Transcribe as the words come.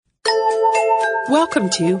Welcome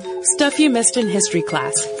to Stuff You Missed in History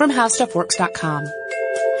Class from HowStuffWorks.com.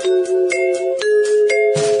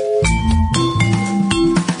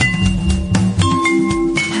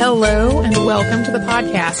 Hello and welcome to the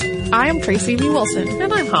podcast. I am Tracy V. Wilson.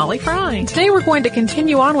 And I'm Holly Fry. Today we're going to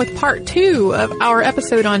continue on with part 2 of our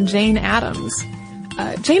episode on Jane Addams.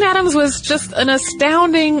 Jane Addams was just an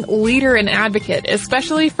astounding leader and advocate,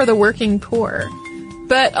 especially for the working poor.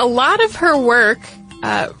 But a lot of her work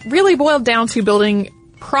really boiled down to building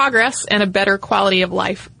progress and a better quality of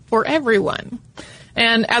life for everyone.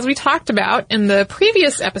 And as we talked about in the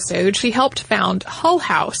previous episode, she helped found Hull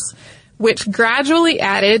House, which gradually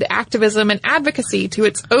added activism and advocacy to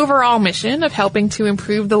its overall mission of helping to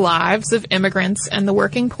improve the lives of immigrants and the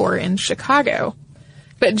working poor in Chicago.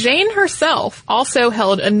 But Jane herself also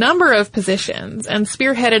held a number of positions and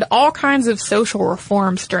spearheaded all kinds of social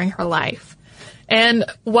reforms during her life. And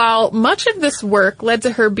while much of this work led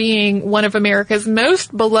to her being one of America's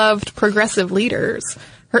most beloved progressive leaders,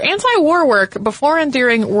 her anti-war work before and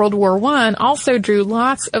during World War I also drew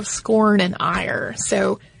lots of scorn and ire.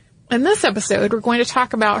 So in this episode, we're going to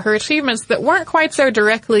talk about her achievements that weren't quite so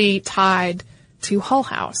directly tied to Hull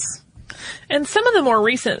House. And some of the more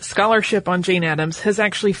recent scholarship on Jane Addams has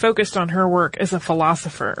actually focused on her work as a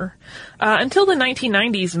philosopher. Until the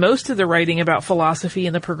 1990s, most of the writing about philosophy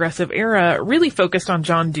in the progressive era really focused on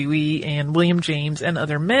John Dewey and William James and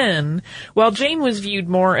other men, while Jane was viewed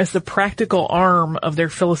more as the practical arm of their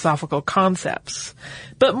philosophical concepts.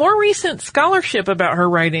 But more recent scholarship about her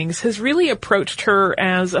writings has really approached her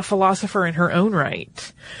as a philosopher in her own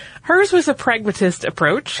right. Hers was a pragmatist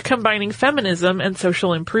approach, combining feminism and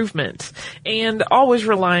social improvement, and always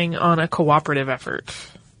relying on a cooperative effort.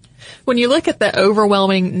 When you look at the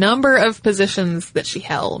overwhelming number of positions that she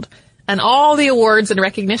held, and all the awards and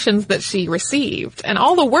recognitions that she received, and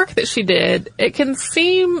all the work that she did, it can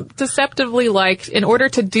seem deceptively like in order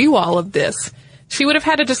to do all of this, she would have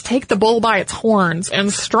had to just take the bull by its horns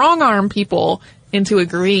and strong-arm people into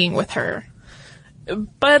agreeing with her.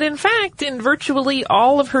 But in fact, in virtually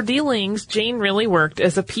all of her dealings, Jane really worked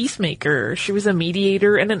as a peacemaker. She was a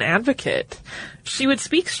mediator and an advocate. She would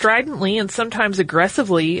speak stridently and sometimes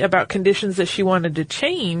aggressively about conditions that she wanted to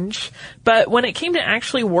change, but when it came to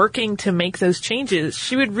actually working to make those changes,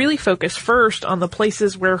 she would really focus first on the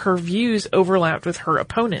places where her views overlapped with her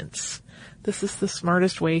opponents. This is the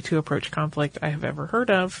smartest way to approach conflict I have ever heard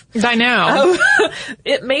of. I know.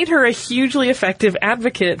 It made her a hugely effective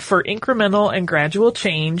advocate for incremental and gradual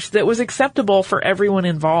change that was acceptable for everyone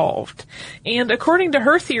involved. And according to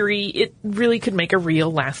her theory, it really could make a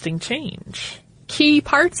real lasting change. Key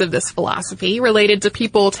parts of this philosophy related to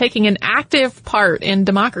people taking an active part in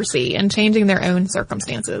democracy and changing their own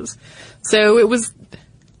circumstances. So it was,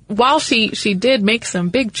 while she did make some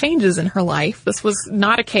big changes in her life, this was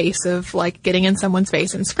not a case of like getting in someone's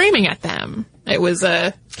face and screaming at them. It was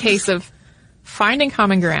a case of finding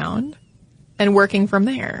common ground and working from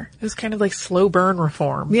there. It was kind of like slow burn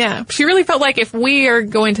reform. Yeah. She really felt like if we are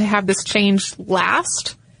going to have this change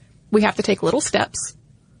last, we have to take little steps.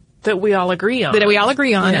 That we all agree on.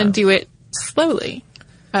 And do it slowly.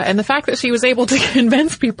 And the fact that she was able to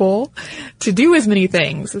convince people to do as many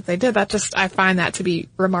things as they did, I find that to be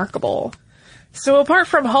remarkable. So apart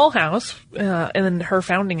from Hull House, and her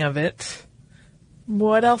founding of it,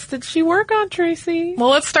 what else did she work on, Tracy? Well,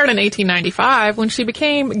 let's start in 1895 when she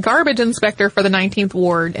became garbage inspector for the 19th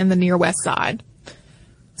Ward in the Near West Side.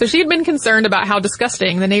 So she had been concerned about how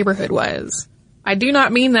disgusting the neighborhood was. I do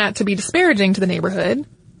not mean that to be disparaging to the neighborhood.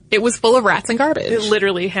 It was full of rats and garbage. It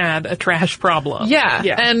literally had a trash problem. Yeah.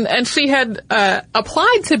 And she had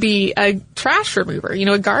applied to be a trash remover,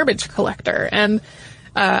 a garbage collector. And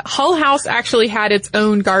Hull House actually had its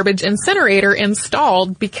own garbage incinerator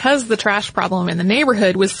installed because the trash problem in the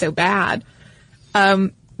neighborhood was so bad.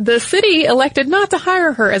 The city elected not to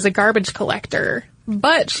hire her as a garbage collector,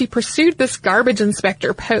 but she pursued this garbage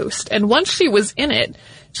inspector post. And once she was in it,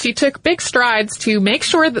 she took big strides to make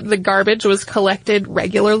sure that the garbage was collected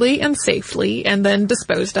regularly and safely and then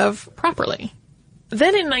disposed of properly.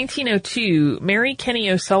 Then in 1902, Mary Kenny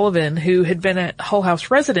O'Sullivan, who had been a Hull House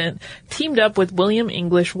resident, teamed up with William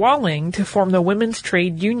English Walling to form the Women's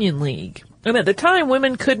Trade Union League. And at the time,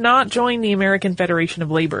 women could not join the American Federation of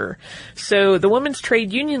Labor. So the Women's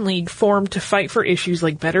Trade Union League formed to fight for issues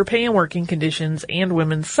like better pay and working conditions and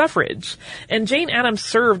women's suffrage. And Jane Addams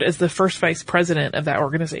served as the first vice president of that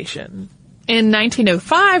organization. In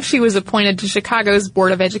 1905, she was appointed to Chicago's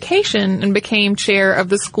Board of Education and became chair of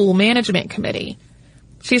the School Management Committee.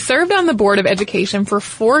 She served on the Board of Education for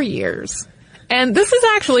 4 years. And this is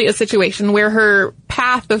actually a situation where her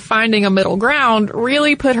path of finding a middle ground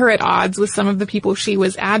really put her at odds with some of the people she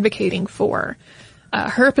was advocating for.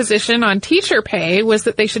 Her position on teacher pay was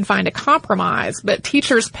that they should find a compromise, but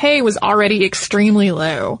teachers' pay was already extremely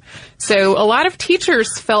low. So a lot of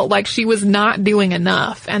teachers felt like she was not doing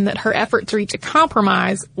enough and that her effort to reach a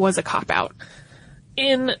compromise was a cop-out.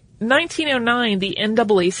 In 1909, the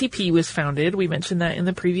NAACP was founded. We mentioned that in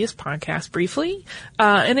the previous podcast briefly.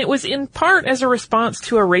 And it was in part as a response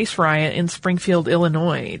to a race riot in Springfield,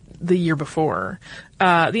 Illinois, the year before. The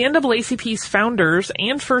NAACP's founders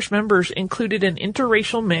and first members included an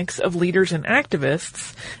interracial mix of leaders and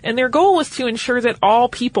activists, and their goal was to ensure that all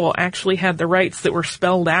people actually had the rights that were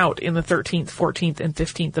spelled out in the 13th, 14th, and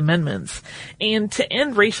 15th Amendments, and to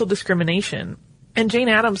end racial discrimination. And Jane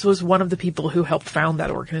Addams was one of the people who helped found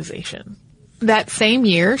that organization. That same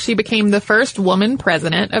year, she became the first woman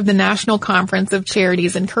president of the National Conference of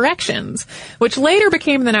Charities and Corrections, which later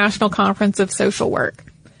became the National Conference of Social Work.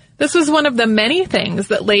 This was one of the many things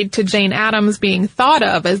that led to Jane Addams being thought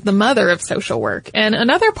of as the mother of social work. And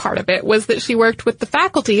another part of it was that she worked with the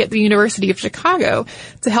faculty at the University of Chicago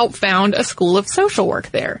to help found a school of social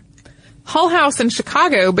work there. Hull House in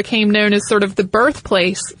Chicago became known as sort of the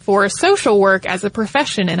birthplace for social work as a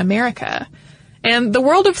profession in America. And the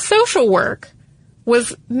world of social work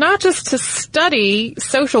was not just to study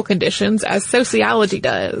social conditions as sociology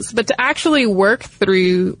does, but to actually work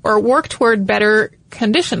through or work toward better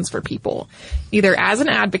conditions for people, either as an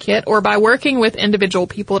advocate or by working with individual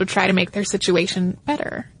people to try to make their situation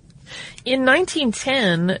better. In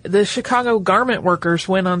 1910, the Chicago garment workers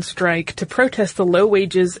went on strike to protest the low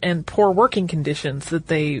wages and poor working conditions that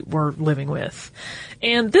they were living with.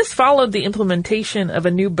 And this followed the implementation of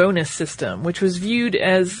a new bonus system, which was viewed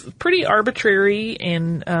as pretty arbitrary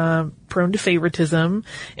and prone to favoritism,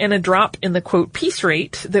 and a drop in the, quote, piece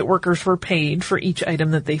rate that workers were paid for each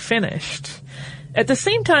item that they finished. At the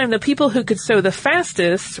same time, the people who could sew the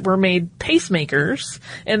fastest were made pacemakers,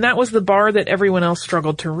 and that was the bar that everyone else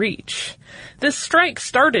struggled to reach. This strike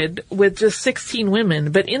started with just 16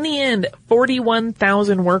 women, but in the end,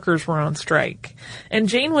 41,000 workers were on strike. And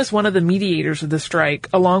Jane was one of the mediators of the strike,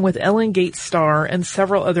 along with Ellen Gates Starr and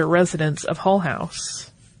several other residents of Hull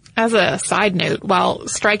House. As a side note, while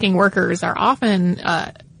striking workers are often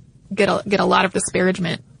get a lot of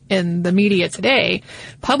disparagement in the media today,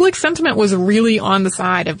 public sentiment was really on the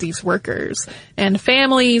side of these workers. And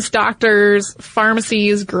families, doctors,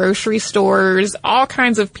 pharmacies, grocery stores, all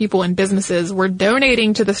kinds of people and businesses were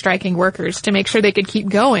donating to the striking workers to make sure they could keep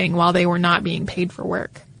going while they were not being paid for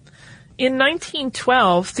work. In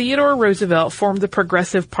 1912, Theodore Roosevelt formed the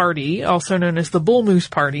Progressive Party, also known as the Bull Moose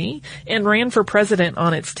Party, and ran for president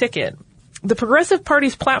on its ticket. The Progressive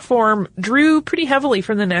Party's platform drew pretty heavily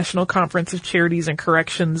from the National Conference of Charities and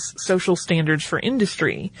Corrections Social Standards for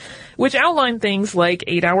Industry, which outlined things like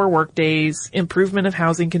 8-hour workdays, improvement of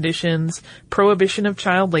housing conditions, prohibition of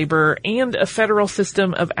child labor, and a federal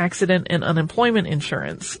system of accident and unemployment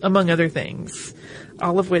insurance, among other things,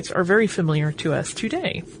 all of which are very familiar to us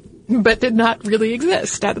today. But did not really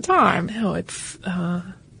exist at the time. No, it's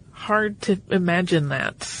hard to imagine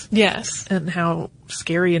that. Yes. And how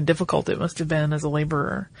scary and difficult it must have been as a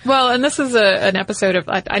laborer. Well, and this is an episode of,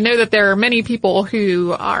 I know that there are many people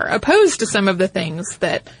who are opposed to some of the things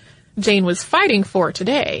that Jane was fighting for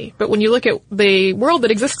today. But when you look at the world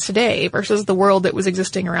that exists today versus the world that was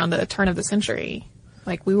existing around the turn of the century,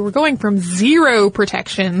 like we were going from zero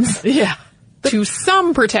protections to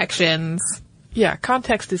some protections. Yeah,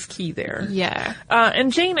 context is key there. Yeah.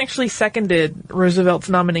 And Jane actually seconded Roosevelt's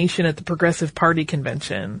nomination at the Progressive Party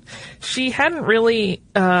convention. She hadn't really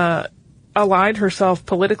allied herself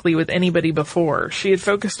politically with anybody before. She had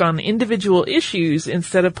focused on individual issues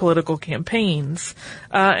instead of political campaigns.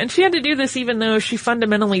 And she had to do this even though she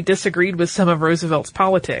fundamentally disagreed with some of Roosevelt's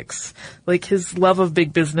politics, like his love of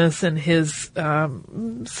big business and his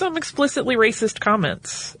some explicitly racist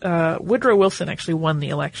comments. Woodrow Wilson actually won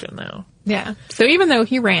the election, though. Yeah. So even though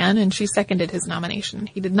he ran and she seconded his nomination,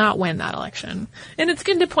 he did not win that election. And it's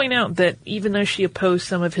good to point out that even though she opposed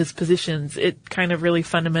some of his positions, it kind of really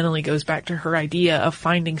fundamentally goes back to her idea of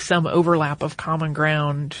finding some overlap of common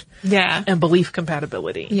ground and belief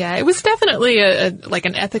compatibility. Yeah, it was definitely like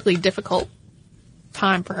an ethically difficult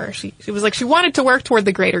time for her. She was like, she wanted to work toward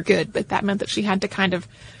the greater good, but that meant that she had to kind of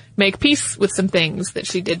make peace with some things that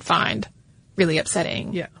she did find really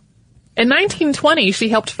upsetting. Yeah. In 1920, she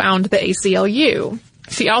helped found the ACLU.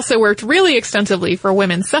 She also worked really extensively for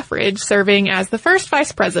women's suffrage, serving as the first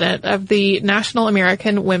vice president of the National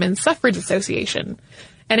American Women's Suffrage Association.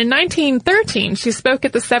 And in 1913, she spoke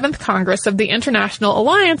at the 7th Congress of the International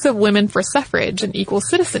Alliance of Women for Suffrage and Equal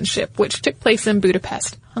Citizenship, which took place in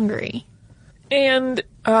Budapest, Hungary. And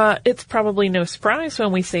it's probably no surprise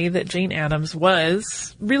when we say that Jane Addams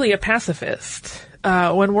was really a pacifist.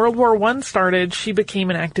 When World War I started, she became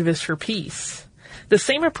an activist for peace. The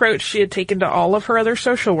same approach she had taken to all of her other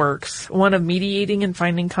social works, one of mediating and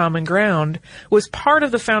finding common ground, was part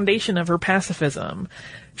of the foundation of her pacifism.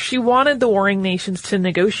 She wanted the warring nations to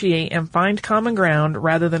negotiate and find common ground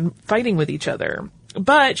rather than fighting with each other.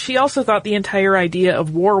 But she also thought the entire idea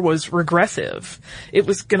of war was regressive. It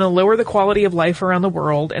was going to lower the quality of life around the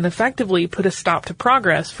world and effectively put a stop to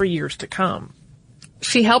progress for years to come.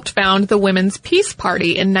 She helped found the Women's Peace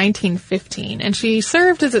Party in 1915, and she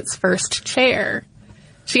served as its first chair.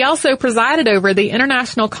 She also presided over the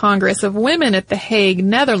International Congress of Women at The Hague,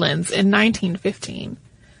 Netherlands in 1915.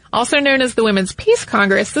 Also known as the Women's Peace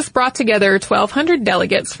Congress, this brought together 1,200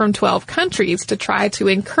 delegates from 12 countries to try to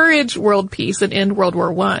encourage world peace and end World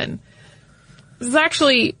War I. This is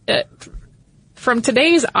actually, from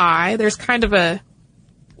today's eye, there's kind of a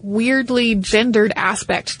weirdly gendered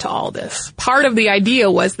aspect to all this. Part of the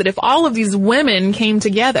idea was that if all of these women came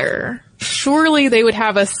together, surely they would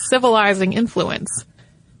have a civilizing influence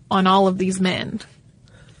on all of these men.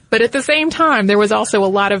 But at the same time, there was also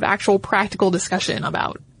a lot of actual practical discussion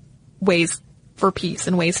about ways for peace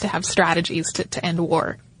and ways to have strategies to end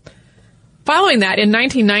war. Following that, in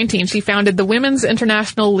 1919, she founded the Women's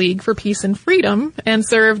International League for Peace and Freedom and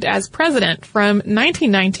served as president from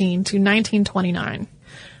 1919 to 1929.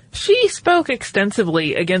 She spoke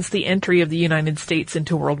extensively against the entry of the United States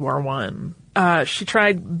into World War I. She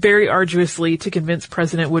tried very arduously to convince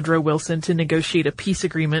President Woodrow Wilson to negotiate a peace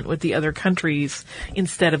agreement with the other countries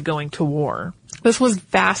instead of going to war. This was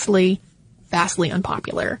vastly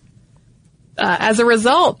unpopular. As a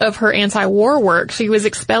result of her anti-war work, she was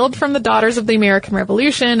expelled from the Daughters of the American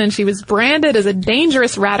Revolution, and she was branded as a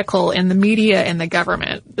dangerous radical in the media and the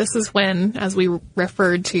government. This is when, as we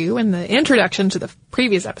referred to in the introduction to the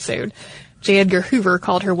previous episode, J. Edgar Hoover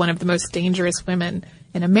called her one of the most dangerous women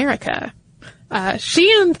in America.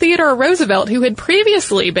 She and Theodore Roosevelt, who had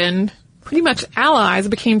previously been pretty much allies,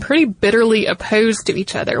 became pretty bitterly opposed to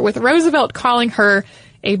each other, with Roosevelt calling her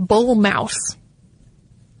a bull mouse.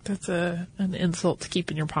 That's an insult to keep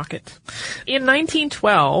in your pocket. In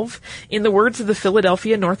 1912, in the words of the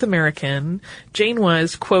Philadelphia North American, Jane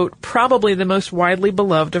was, quote, probably the most widely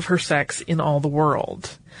beloved of her sex in all the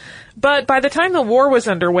world. But by the time the war was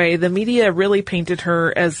underway, the media really painted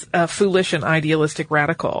her as a foolish and idealistic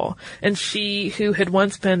radical. And she, who had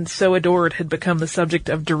once been so adored, had become the subject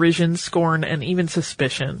of derision, scorn, and even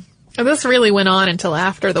suspicion. And this really went on until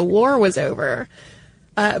after the war was over.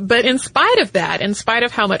 But in spite of that, in spite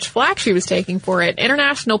of how much flack she was taking for it,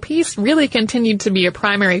 international peace really continued to be a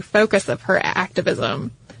primary focus of her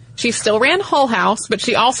activism. She still ran Hull House, but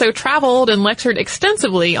she also traveled and lectured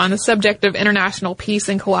extensively on the subject of international peace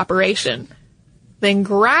and cooperation. Then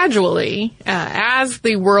gradually, as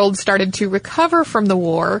the world started to recover from the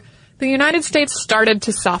war, the United States started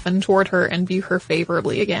to soften toward her and view her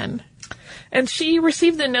favorably again. And she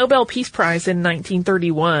received the Nobel Peace Prize in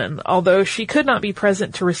 1931, although she could not be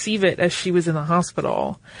present to receive it as she was in the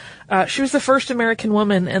hospital. She was the first American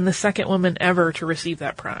woman and the second woman ever to receive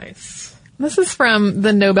that prize. This is from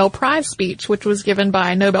the Nobel Prize speech, which was given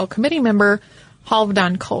by Nobel Committee member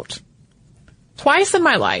Halvdan Kolt. Twice in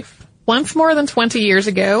my life, once more than 20 years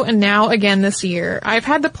ago and now again this year, I've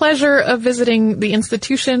had the pleasure of visiting the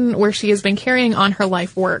institution where she has been carrying on her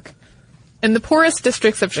life work. In the poorest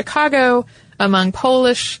districts of Chicago, among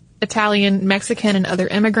Polish, Italian, Mexican, and other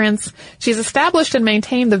immigrants, she's established and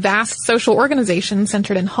maintained the vast social organization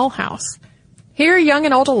centered in Hull House. Here, young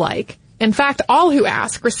and old alike, in fact, all who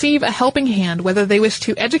ask, receive a helping hand whether they wish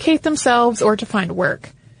to educate themselves or to find work.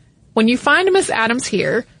 When you find Miss Addams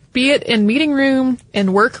here, be it in meeting room,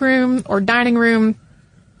 in workroom, or dining room,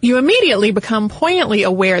 you immediately become poignantly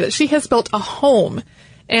aware that she has built a home,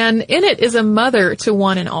 and in it is a mother to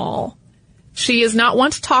one and all. She is not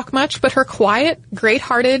one to talk much, but her quiet,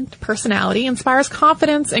 great-hearted personality inspires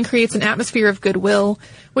confidence and creates an atmosphere of goodwill,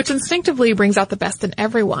 which instinctively brings out the best in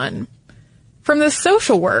everyone. From this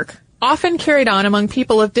social work, often carried on among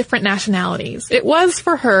people of different nationalities, it was,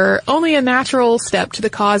 for her, only a natural step to the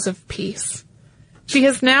cause of peace. She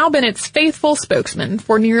has now been its faithful spokesman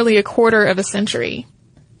for nearly a quarter of a century.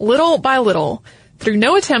 Little by little, through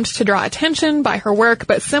no attempt to draw attention by her work,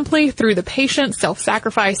 but simply through the patient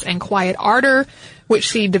self-sacrifice and quiet ardor which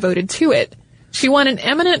she devoted to it, she won an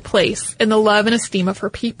eminent place in the love and esteem of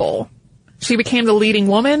her people. She became the leading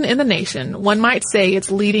woman in the nation, one might say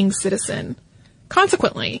its leading citizen.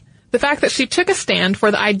 Consequently, The fact that she took a stand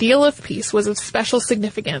for the ideal of peace was of special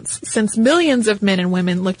significance, since millions of men and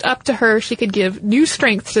women looked up to her. She could give new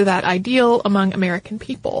strength to that ideal among American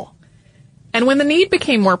people. And when the need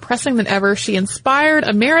became more pressing than ever, she inspired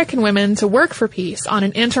American women to work for peace on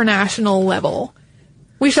an international level.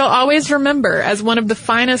 We shall always remember as one of the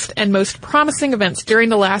finest and most promising events during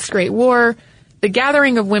the last Great War, the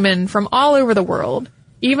gathering of women from all over the world,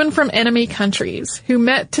 even from enemy countries, who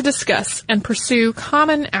met to discuss and pursue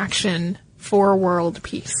common action for world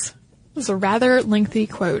peace. It was a rather lengthy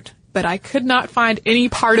quote, but I could not find any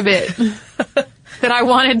part of it that I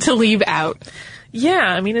wanted to leave out. Yeah,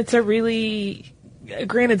 I mean, it's a really,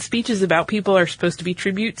 granted, speeches about people are supposed to be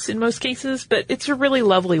tributes in most cases, but it's a really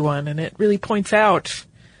lovely one, and it really points out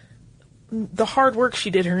the hard work she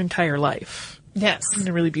did her entire life. Yes. In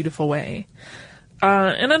a really beautiful way.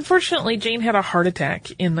 And unfortunately, Jane had a heart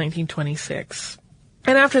attack in 1926.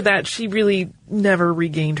 And after that, she really never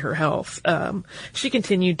regained her health. She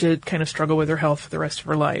continued to kind of struggle with her health for the rest of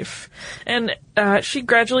her life. And she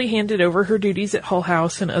gradually handed over her duties at Hull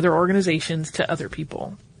House and other organizations to other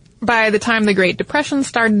people. By the time the Great Depression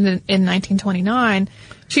started in 1929,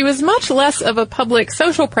 she was much less of a public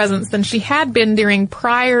social presence than she had been during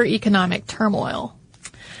prior economic turmoil.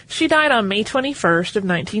 She died on May 21st of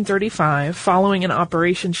 1935 following an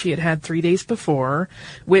operation she had had 3 days before,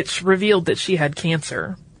 which revealed that she had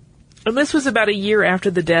cancer. And this was about a year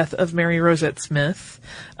after the death of Mary Rosette Smith.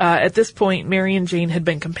 At this point, Mary and Jane had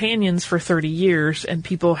been companions for 30 years, and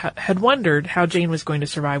people had wondered how Jane was going to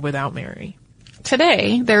survive without Mary.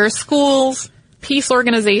 Today, there are schools, peace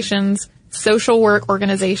organizations, social work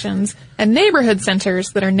organizations, and neighborhood centers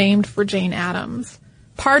that are named for Jane Addams.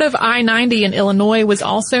 Part of I-90 in Illinois was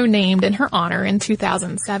also named in her honor in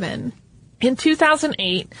 2007. In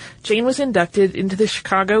 2008, Jane was inducted into the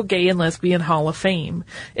Chicago Gay and Lesbian Hall of Fame,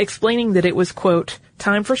 explaining that it was, quote,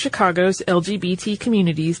 time for Chicago's LGBT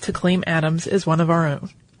communities to claim Addams as one of our own.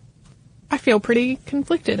 I feel pretty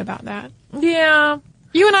conflicted about that. Yeah.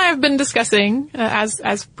 You and I have been discussing,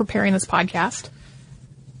 as preparing this podcast,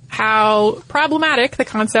 how problematic the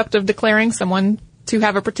concept of declaring someone to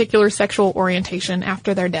have a particular sexual orientation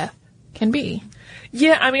after their death can be.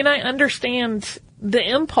 Yeah, I mean, I understand the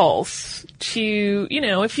impulse to,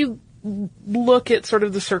 if you look at sort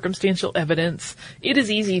of the circumstantial evidence, it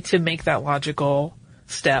is easy to make that logical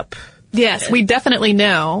step. Yes, we definitely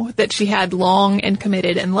know that she had long and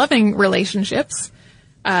committed and loving relationships,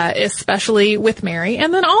 especially with Mary.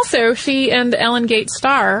 And then also she and Ellen Gates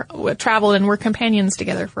Starr traveled and were companions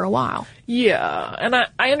together for a while. Yeah, and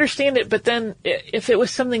I understand it, but then if it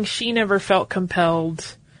was something she never felt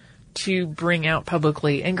compelled to bring out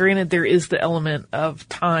publicly, and granted there is the element of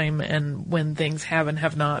time and when things have and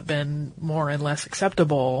have not been more and less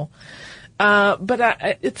acceptable, but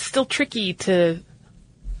it's still tricky to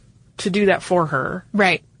do that for her.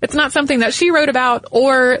 Right. It's not something that she wrote about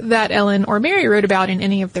or that Ellen or Mary wrote about in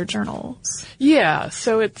any of their journals. Yeah,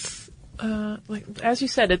 so it's, like, as you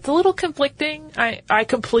said, it's a little conflicting. I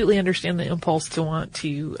completely understand the impulse to want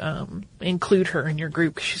to, include her in your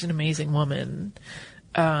group because she's an amazing woman.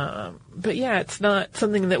 But yeah, it's not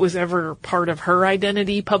something that was ever part of her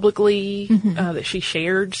identity publicly, that she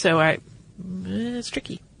shared, so it's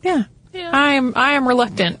tricky. Yeah. I am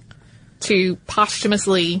reluctant to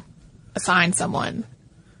posthumously assign someone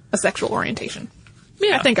a sexual orientation.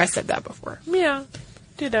 Yeah. I think I said that before. Yeah.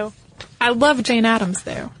 Ditto. I love Jane Addams,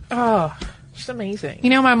 though. Oh, she's amazing.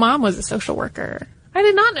 My mom was a social worker. I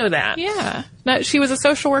did not know that. Yeah. No, she was a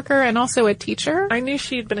social worker and also a teacher. I knew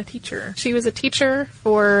she had been a teacher. She was a teacher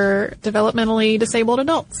for developmentally disabled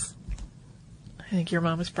adults. I think your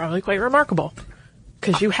mom is probably quite remarkable.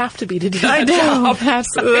 Because you have to be to do that job.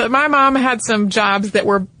 Absolutely. My mom had some jobs that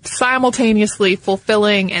were simultaneously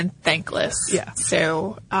fulfilling and thankless. Yeah.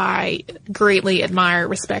 So I greatly admire,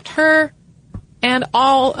 respect her and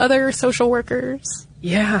all other social workers.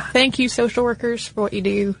 Yeah. Thank you, social workers, for what you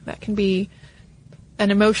do. That can be an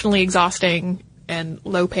emotionally exhausting and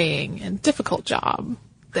low-paying and difficult job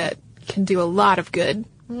that can do a lot of good.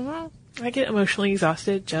 Mm-hmm. I get emotionally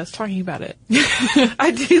exhausted just talking about it.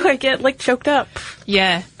 I do. I get choked up.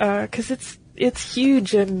 Yeah. 'Cause it's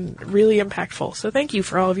huge and really impactful. So thank you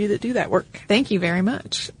for all of you that do that work. Thank you very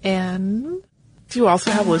much. And do you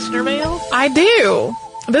also have listener mail? I do.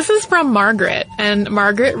 This is from Margaret, and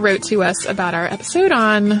Margaret wrote to us about our episode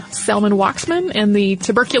on Selman Waksman and the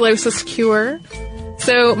tuberculosis cure.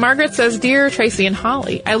 So Margaret says, Dear Tracy and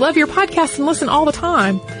Holly, I love your podcast and listen all the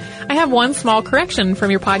time. I have one small correction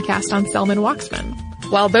from your podcast on Selman Waksman.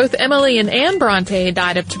 While both Emily and Anne Bronte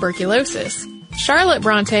died of tuberculosis, Charlotte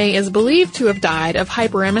Bronte is believed to have died of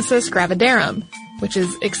hyperemesis gravidarum. which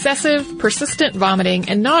is excessive, persistent vomiting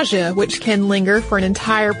and nausea, which can linger for an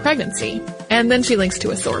entire pregnancy. And then she links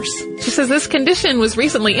to a source. She says this condition was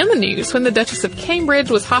recently in the news when the Duchess of Cambridge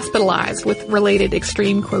was hospitalized with related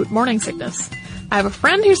extreme, quote, morning sickness. I have a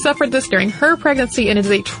friend who suffered this during her pregnancy, and it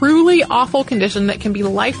is a truly awful condition that can be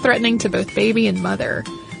life-threatening to both baby and mother.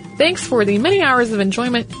 Thanks for the many hours of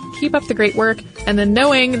enjoyment. Keep up the great work. And then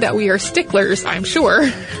knowing that we are sticklers, I'm sure,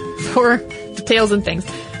 for details and things.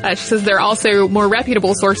 She says there are also more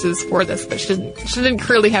reputable sources for this, but she didn't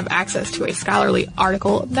clearly have access to a scholarly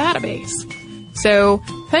article database. So,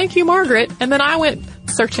 thank you, Margaret. And then I went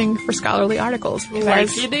searching for scholarly articles.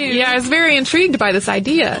 Like you do. Yeah, I was very intrigued by this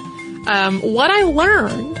idea. What I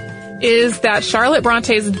learned is that Charlotte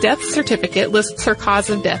Bronte's death certificate lists her cause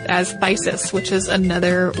of death as phthisis, which is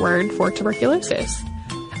another word for tuberculosis.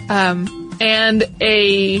 And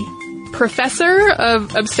a professor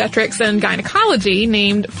of obstetrics and gynecology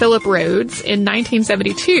named Philip Rhodes in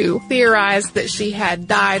 1972 theorized that she had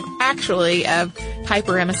died actually of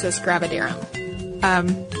hyperemesis gravidarum.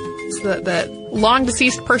 So the long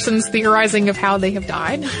deceased persons theorizing of how they have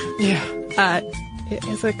died. Yeah. It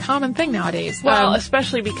is a common thing nowadays. Well,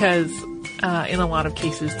 especially because in a lot of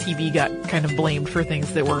cases, TB got kind of blamed for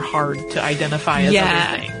things that were hard to identify as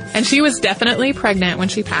other things. And she was definitely pregnant when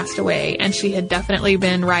she passed away, and she had definitely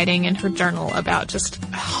been writing in her journal about just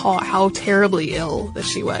how terribly ill that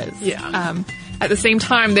she was. Yeah. At the same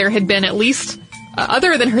time, there had been at least,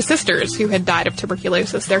 other than her sisters who had died of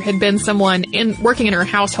tuberculosis, there had been someone working in her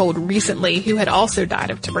household recently who had also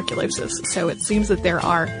died of tuberculosis. So it seems that there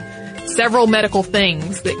are several medical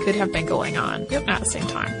things that could have been going on at the same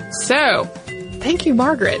time. So, thank you,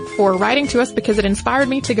 Margaret, for writing to us because it inspired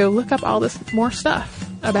me to go look up all this more stuff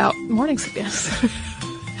about morning sickness.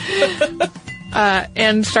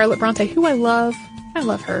 And Charlotte Bronte, who I love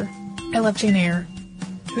her. I love Jane Eyre.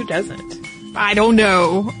 Who doesn't? I don't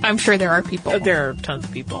know. I'm sure there are people. There are tons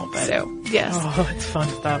of people. But So, yes. Oh, it's fun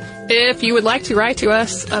stuff. If you would like to write to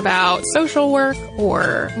us about social work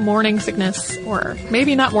or morning sickness, or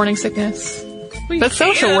maybe not morning sickness, but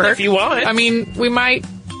social work. If you want. I mean, we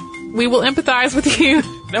will empathize with you.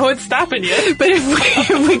 No one's stopping you. But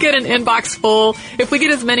if we get an inbox full, if we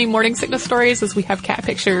get as many morning sickness stories as we have cat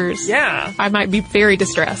pictures, Yeah. I might be very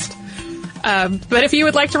distressed. But if you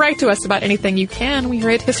would like to write to us about anything, you can. We are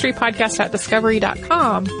at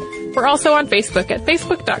historypodcast@discovery.com. We're also on Facebook at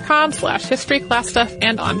facebook.com/historyclassstuff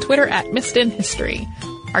and on Twitter at missedinhistory.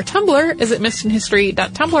 Our Tumblr is at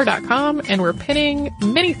missedinhistory.tumblr.com, and we're pinning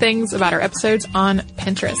many things about our episodes on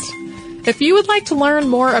Pinterest. If you would like to learn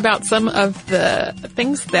more about some of the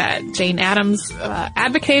things that Jane Addams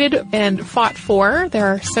advocated and fought for, there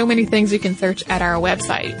are so many things you can search at our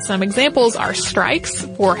website. Some examples are strikes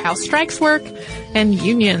for how strikes work and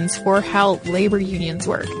unions for how labor unions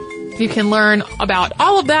work. You can learn about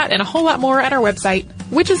all of that and a whole lot more at our website,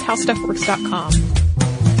 which is howstuffworks.com.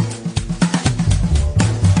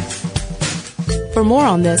 For more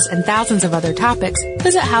on this and thousands of other topics,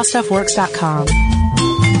 visit howstuffworks.com.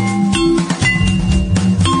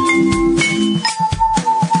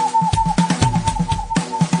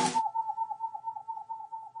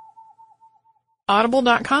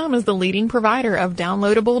 Audible.com is the leading provider of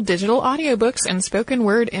downloadable digital audiobooks and spoken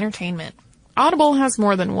word entertainment. Audible has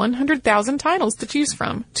more than 100,000 titles to choose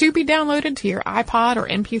from to be downloaded to your iPod or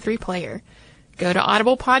MP3 player. Go to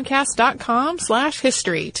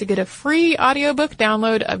audiblepodcast.com/history to get a free audiobook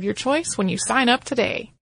download of your choice when you sign up today.